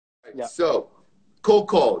Yeah. So, cold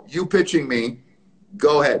call, you pitching me.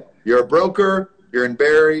 Go ahead. You're a broker. You're in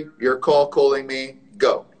Barrie. You're calling me.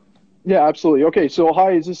 Go. Yeah, absolutely. Okay, so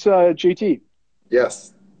hi, is this JT?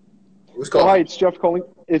 Yes. Who's Oh, hi, calling? it's Jeff calling.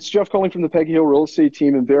 It's Jeff calling from the Peggy Hill Real Estate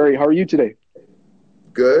Team in Barrie. How are you today?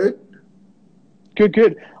 Good. Good,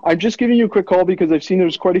 good. I'm just giving you a quick call because I've seen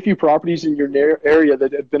there's quite a few properties in your area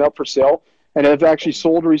that have been up for sale and have actually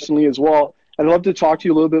sold recently as well. I'd love to talk to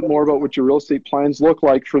you a little bit more about what your real estate plans look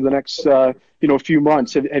like for the next, few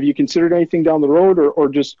months. Have you considered anything down the road, or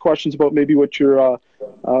just questions about maybe what your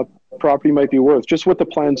property might be worth? Just what the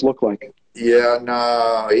plans look like. Yeah,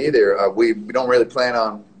 no, either. We don't really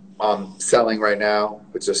plan on selling right now.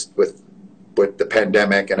 It's just with the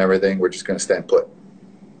pandemic and everything, we're just going to stand put.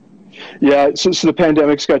 Yeah, so the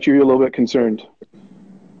pandemic's got you a little bit concerned.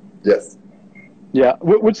 Yes. Yeah.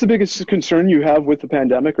 What's the biggest concern you have with the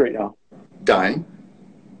pandemic right now? Dying.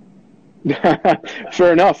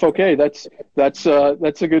 Fair enough. Okay, that's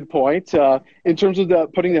a good point. In terms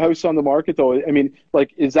of putting the house on the market, though, I mean,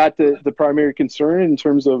 like, is that the primary concern in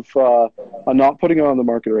terms of not putting it on the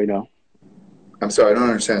market right now? I'm sorry, I don't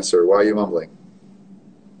understand, sir. Why are you mumbling?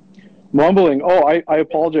 Mumbling. Oh, I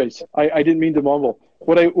apologize. I didn't mean to mumble.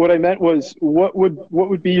 What I meant was, what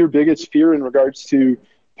would be your biggest fear in regards to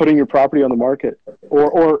putting your property on the market,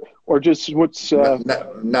 or just what's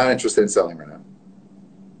Not interested in selling right now.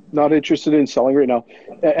 not interested in selling right now?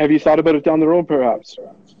 Have you thought about it down the road, perhaps?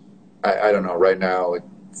 I don't know. Right now,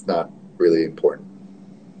 it's not really important.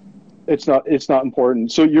 It's not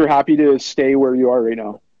important. So you're happy to stay where you are right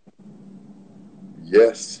now?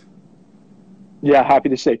 Yes. Yeah, happy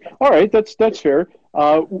to stay. All right, that's fair.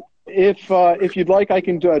 If you'd like, I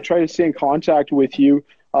can try to stay in contact with you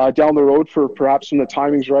down the road for perhaps when the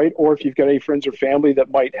timing's right, or if you've got any friends or family that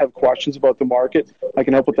might have questions about the market, I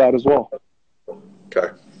can help with that as well. Okay.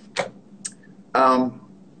 I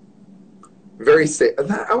would say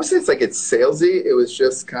it's salesy. It was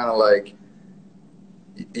just kind of like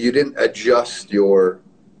you didn't adjust your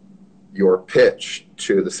pitch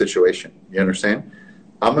to the situation. You understand?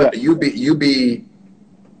 You be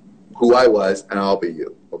who I was, and I'll be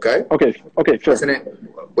you. Okay? Okay, fair.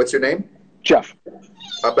 What's your name? Jeff.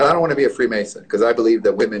 But I don't want to be a Freemason because I believe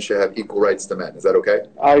that women should have equal rights to men. Is that okay?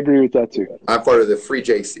 I agree with that too. I'm part of the Free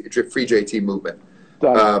JT movement.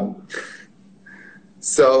 Done.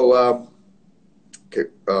 Okay,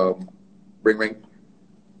 ring.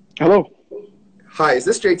 Hello. Hi, is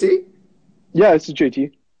this JT? Yeah, this is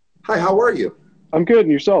JT. Hi, how are you? I'm good,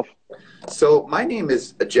 and yourself? So my name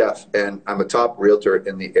is Jeff, and I'm a top realtor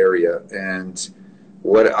in the area. And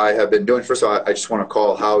what I have been doing, first of all, I just want to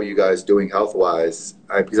call how are you guys doing health-wise?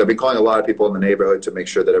 Because I've been calling a lot of people in the neighborhood to make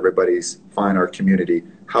sure that everybody's fine, our community.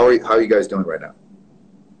 How are you guys doing right now?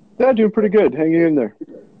 Yeah, doing pretty good. Hanging in there.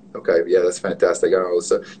 Okay, yeah, that's fantastic. I don't know,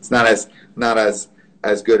 so it's not as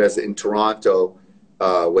good as in Toronto.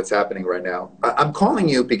 What's happening right now? I'm calling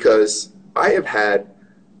you because I have had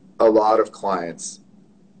a lot of clients,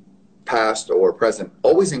 past or present,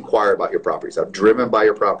 always inquire about your properties. I've driven by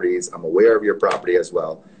your properties. I'm aware of your property as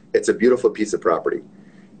well. It's a beautiful piece of property.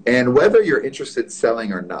 And whether you're interested in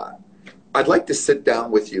selling or not, I'd like to sit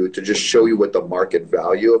down with you to just show you what the market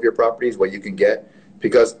value of your property is, what you can get.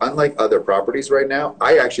 Because unlike other properties right now,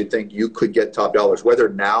 I actually think you could get top dollars, whether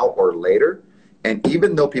now or later. And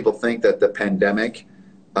even though people think that the pandemic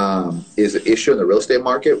is an issue in the real estate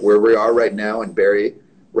market, where we are right now in Barrie,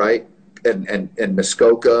 right, and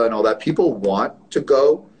Muskoka and all that, people want to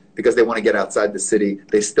go because they want to get outside the city.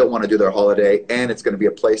 They still want to do their holiday, and it's going to be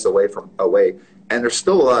a place away. And there's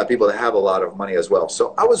still a lot of people that have a lot of money as well.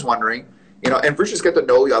 So I was wondering, and first just get to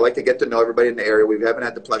know you. I like to get to know everybody in the area. We haven't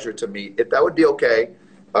had the pleasure to meet. If that would be okay,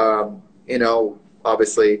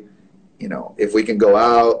 obviously, if we can go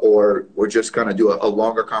out or we're just going to do a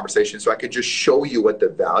longer conversation so I could just show you what the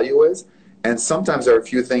value is. And sometimes there are a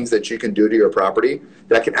few things that you can do to your property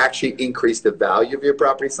that can actually increase the value of your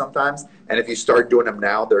property sometimes. And if you start doing them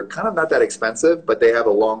now, they're kind of not that expensive, but they have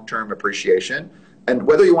a long-term appreciation. And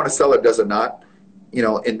whether you want to sell it does or not,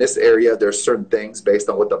 in this area, there's certain things based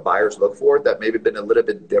on what the buyers look for that maybe been a little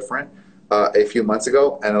bit different a few months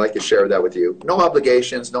ago. And I'd like to share that with you. No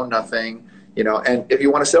obligations, no nothing, and if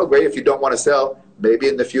you want to sell, great. If you don't want to sell, maybe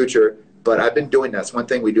in the future. But I've been doing this. One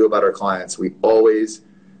thing we do about our clients,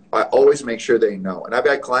 I always make sure they know. And I've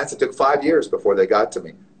had clients that took 5 years before they got to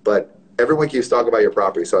me. But everyone keeps talking about your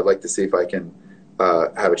property, so I'd like to see if I can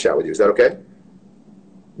have a chat with you. Is that okay?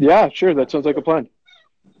 Yeah, sure. That sounds like a plan.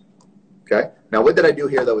 Okay. Now, what did I do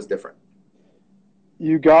here that was different?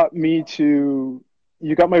 You got my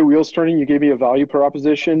wheels turning. You gave me a value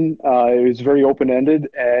proposition. It was very open-ended,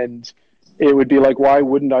 and it would be like, why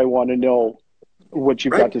wouldn't I want to know what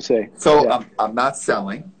you've Right. got to say. So Yeah. I'm not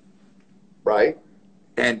selling, right?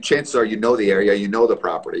 And chances are you know the area, you know the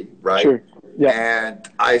property, right? Sure. Yeah. And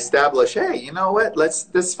I establish, hey, you know what?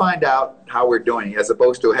 Let's find out how we're doing, as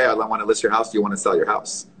opposed to, hey, I want to list your house. Do you want to sell your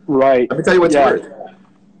house? Right. Let me tell you what's Yeah. worth,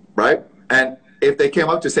 right? And if they came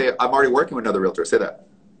up to say, I'm already working with another realtor, say that.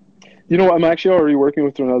 You know, I'm actually already working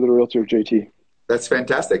with another realtor, JT. That's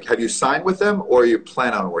fantastic. Have you signed with them, or you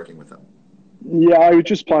plan on working with them? Yeah, I was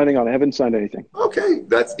just planning on it. I haven't signed anything. Okay,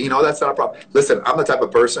 that's that's not a problem. Listen, I'm the type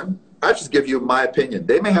of person, I just give you my opinion.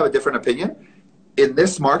 They may have a different opinion. In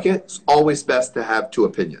this market, it's always best to have two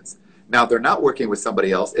opinions. Now, if they're not working with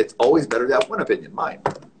somebody else, it's always better to have one opinion, mine.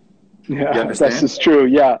 Yeah, You understand? that's just true.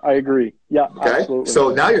 Yeah, I agree. Yeah, Okay. absolutely. So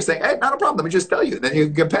now you're saying, hey, not a problem. Let me just tell you. And then you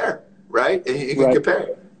can compare, right? And you can Right. compare.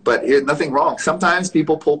 But here's nothing wrong. Sometimes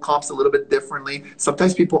people pull comps a little bit differently.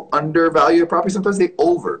 Sometimes people undervalue a property. Sometimes they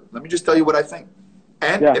over. Let me just tell you what I think.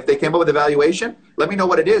 And Yeah. if they came up with a valuation, let me know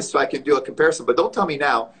what it is so I can do a comparison. But don't tell me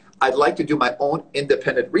now. I'd like to do my own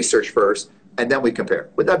independent research first, and then we compare.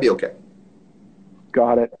 Would that be okay?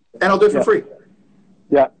 Got it. And I'll do it for Yeah. free.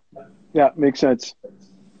 Yeah. Yeah, makes sense.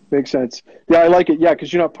 Makes sense. Yeah, I like it. Yeah,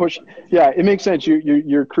 because you're not pushing. Yeah, it makes sense.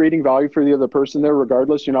 You're creating value for the other person there,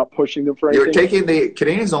 regardless. You're not pushing them for anything. You're taking the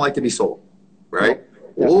Canadians don't like to be sold, right?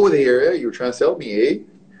 Yeah. Oh, the area you were trying to sell me, eh?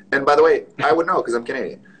 And by the way, I would know because I'm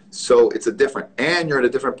Canadian. So it's a different, and you're in a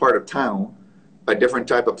different part of town, a different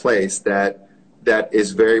type of place that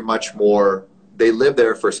is very much more. They live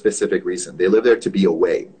there for a specific reason. They live there to be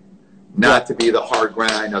away, not to be the hard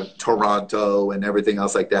grind of Toronto and everything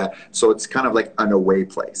else like that. So it's kind of like an away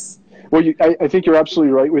place. Well, I think you're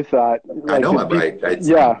absolutely right with that. I know Like, I'm right.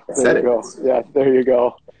 Yeah, I there said you it. go. Yeah, there you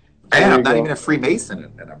go. And There I'm you not go. even a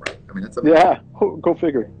Freemason, and I'm right. I mean, that's amazing. Yeah, go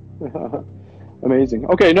figure. Amazing.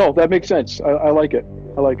 Okay, no, that makes sense. I like it.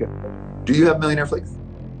 I like it. Do you have Millionaire Flakes?